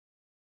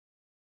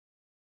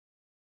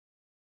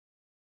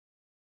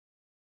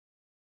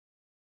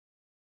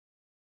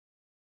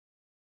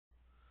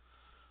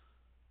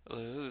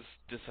This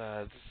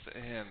decides,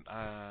 and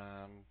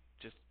I'm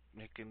just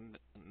making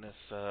this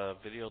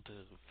video to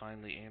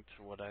finally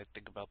answer what I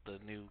think about the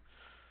new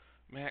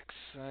Macs.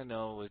 I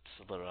know it's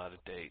a little out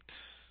of date.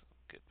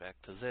 Get back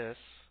to this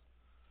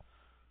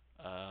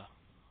uh,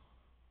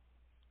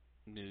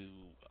 new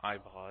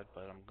iPod,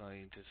 but I'm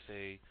going to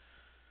say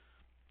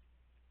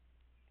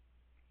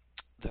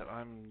that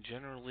I'm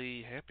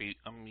generally happy.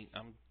 I'm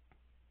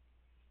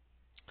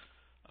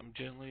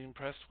generally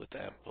impressed with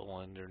Apple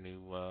and their new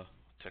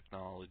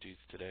technologies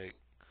today.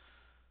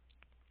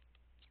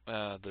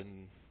 The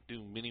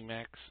new Mini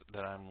Max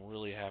that I'm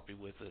really happy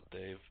with it.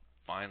 They've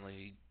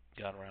finally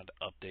got around to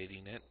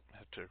updating it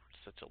after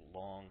such a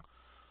long,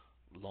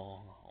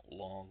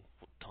 long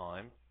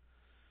time,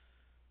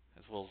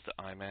 as well as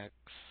the iMacs,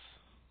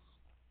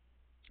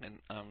 and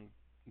I'm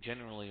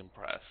generally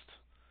impressed.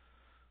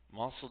 I'm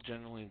also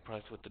generally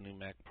impressed with the new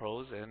Mac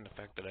Pros and the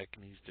fact that I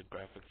can use the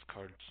graphics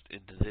cards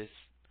in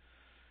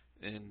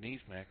these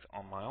Macs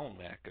on my own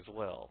Mac as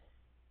well.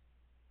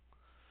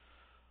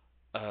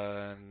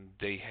 And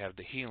they have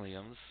the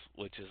Heliums,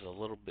 which is a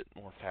little bit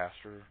more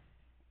faster,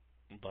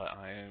 but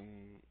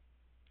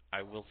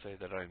I will say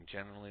that I'm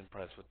generally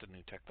impressed with the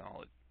new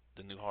technology,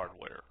 the new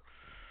hardware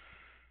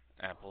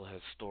Apple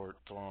has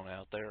thrown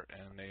out there,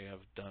 and they have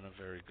done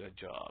a very good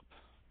job.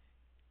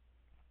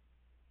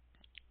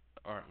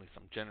 Or at least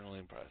I'm generally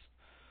impressed.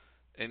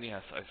 And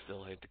yes, I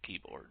still hate the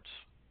keyboards.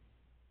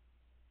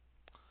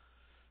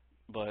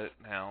 But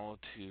now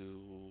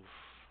to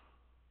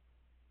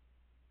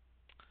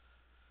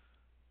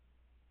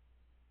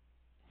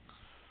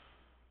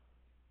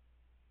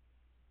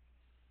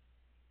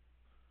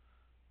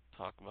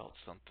talk about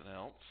something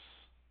else.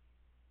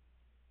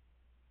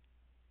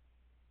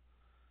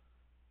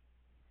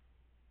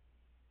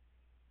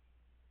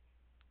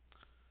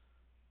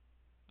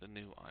 The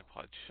new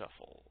iPod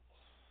Shuffle.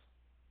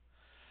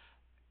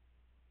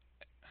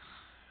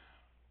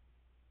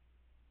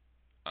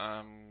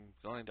 I'm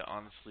going to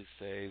honestly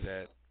say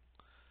that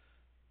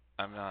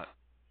I'm not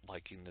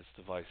liking this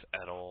device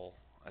at all.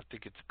 I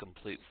think it's a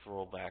complete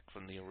throwback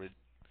from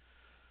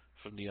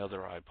the other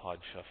iPod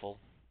Shuffle,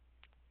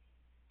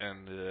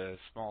 and the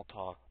small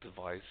talk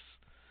device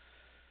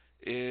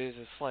is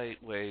a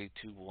slight way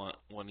to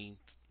wanting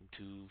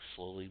to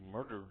slowly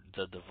murder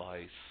the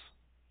device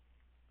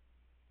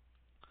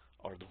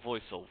or the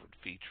voiceover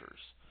features.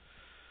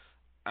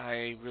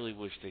 I really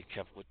wish they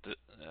kept with the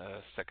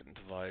second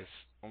device,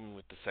 only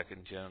with the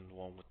second gen, the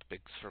one with the big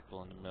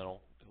circle in the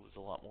middle. It was a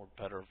lot more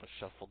better of a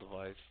shuffle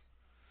device.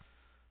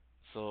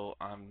 So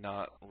I'm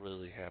not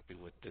really happy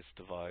with this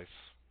device.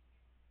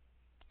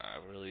 I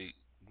really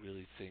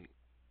think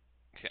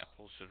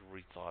Apple should have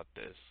rethought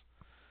this.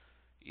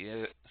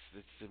 Yes,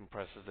 it's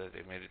impressive that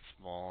they made it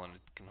small and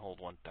it can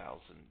hold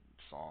 1,000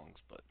 songs,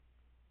 but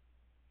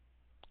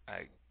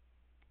I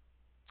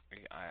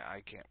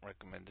I can't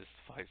recommend this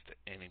device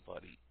to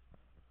anybody.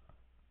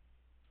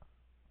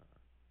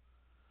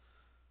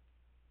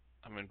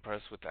 I'm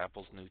impressed with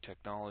Apple's new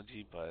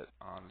technology, but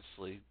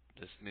honestly,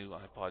 this new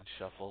iPod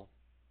Shuffle,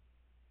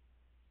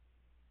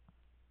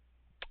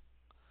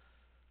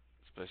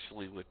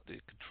 especially with the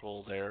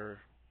control there,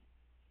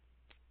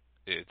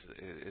 it's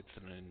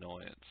an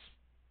annoyance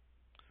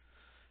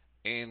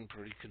and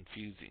pretty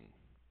confusing.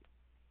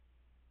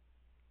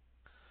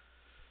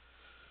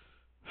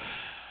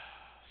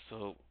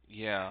 So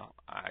yeah,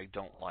 I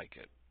don't like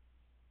it.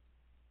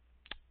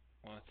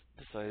 Let's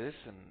decide this,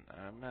 and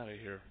I'm out of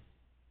here.